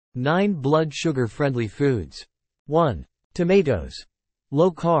9 blood sugar friendly foods. 1. Tomatoes. Low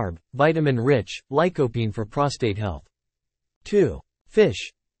carb, vitamin rich, lycopene for prostate health. 2.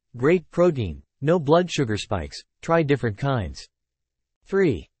 Fish. Great protein, no blood sugar spikes, try different kinds.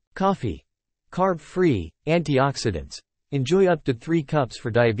 3. Coffee. Carb free, antioxidants. Enjoy up to 3 cups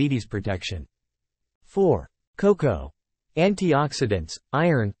for diabetes protection. 4. Cocoa. Antioxidants,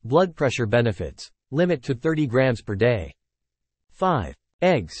 iron, blood pressure benefits. Limit to 30 grams per day. 5.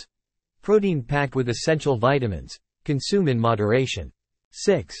 Eggs. Protein packed with essential vitamins. Consume in moderation.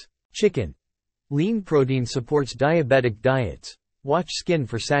 6. Chicken. Lean protein supports diabetic diets. Watch skin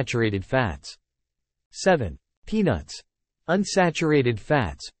for saturated fats. 7. Peanuts. Unsaturated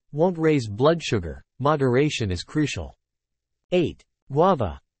fats. Won't raise blood sugar. Moderation is crucial. 8.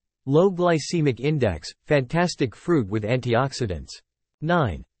 Guava. Low glycemic index, fantastic fruit with antioxidants.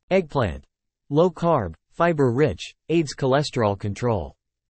 9. Eggplant. Low carb, fiber rich, aids cholesterol control.